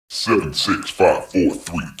7, 6, 5, 4,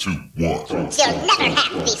 3, 2, 1. You'll never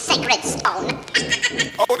have the sacred stone.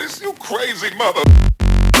 Oh, this you crazy mother.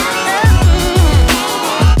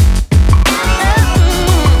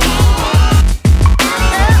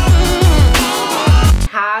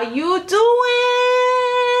 How you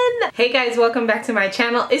doing? Hey guys, welcome back to my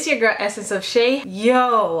channel. It's your girl Essenceofshay.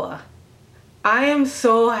 Yo, I am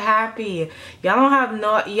so happy. Y'all have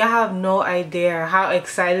no idea how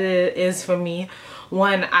excited it is for me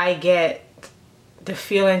when I get the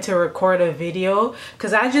feeling to record a video,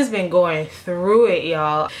 because I've just been going through it,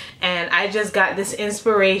 y'all, and I just got this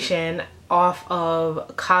inspiration off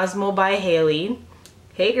of Cosmo by Haley.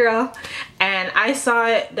 Hey girl. And I saw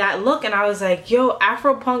that look and I was like, yo,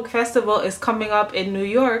 Afropunk Festival is coming up in New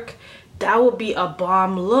York. That would be a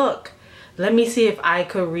bomb look. Let me see if I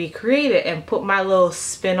could recreate it and put my little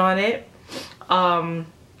spin on it.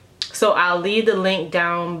 So I'll leave the link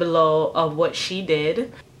down below of what she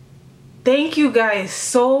did. Thank you guys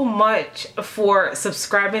so much for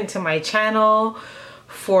subscribing to my channel,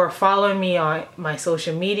 for following me on my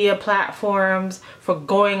social media platforms, for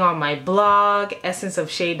going on my blog,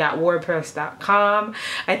 essenceofshay.wordpress.com.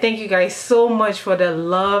 I thank you guys so much for the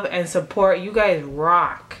love and support. You guys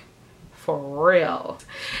rock, for real.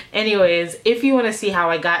 Anyways, if you want to see how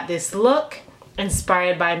I got this look,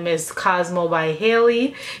 inspired by Miss Cosmo by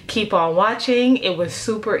Haley, keep on watching. It was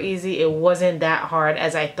super easy. It wasn't that hard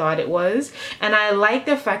as I thought it was. And I like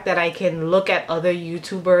the fact that I can look at other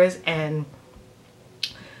YouTubers and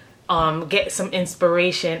get some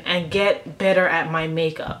inspiration and get better at my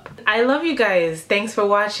makeup. I love you guys. Thanks for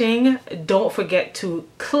watching. Don't forget to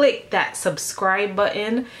click that subscribe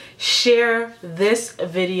button. Share this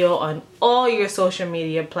video on all your social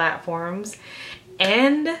media platforms.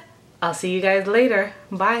 And I'll see you guys later.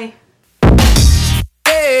 Bye.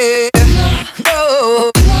 Hey, no,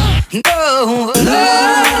 no, no,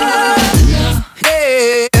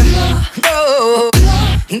 hey, no,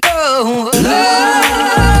 no,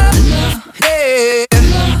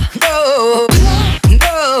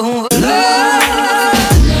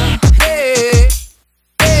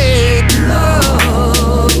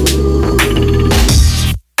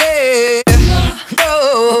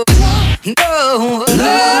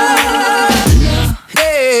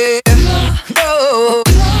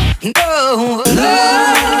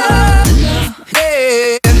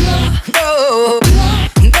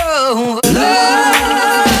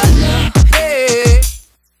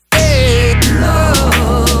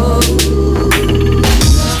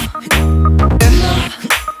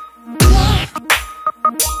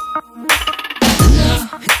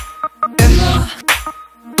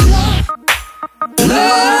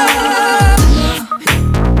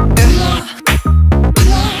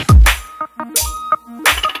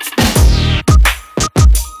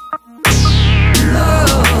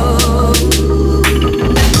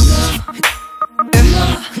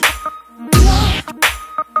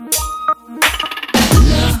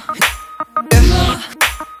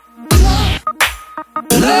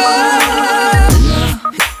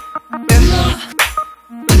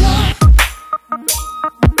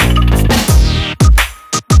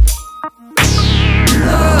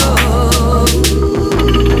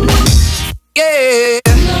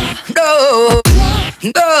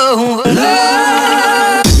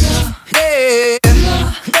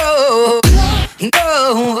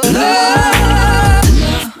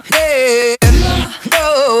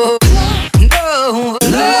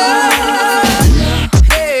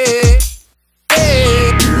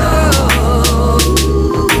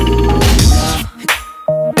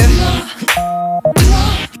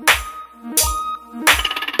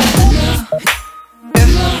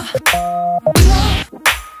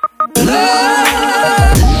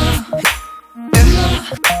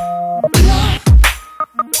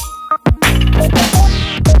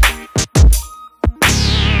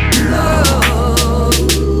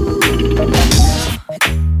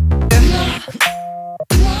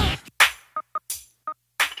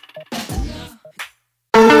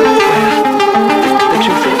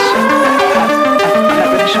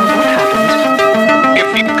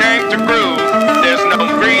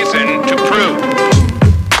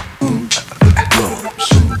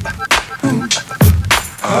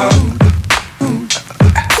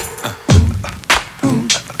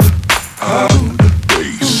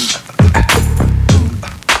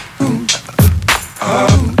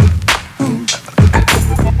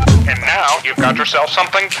 Got yourself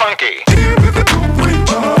something funky.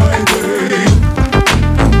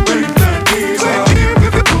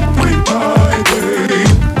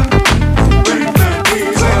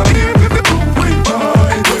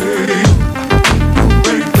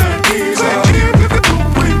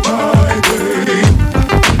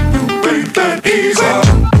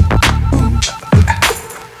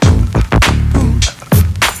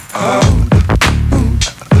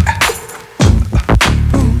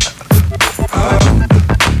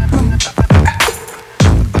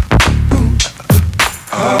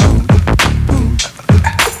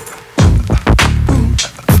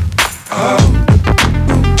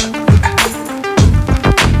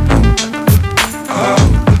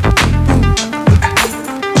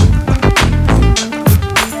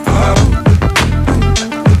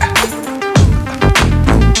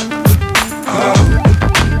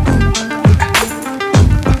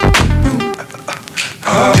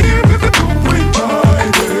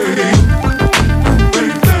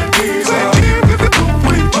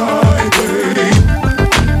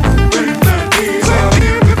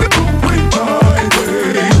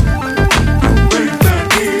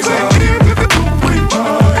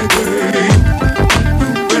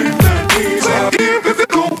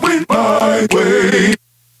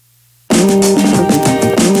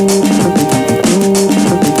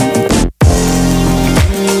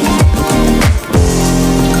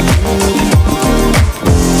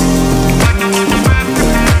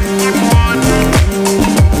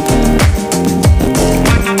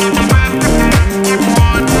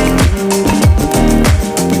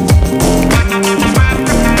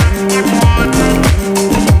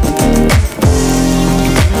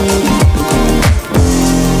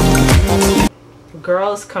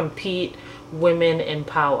 girls compete, women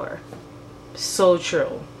empower. So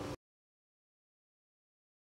true.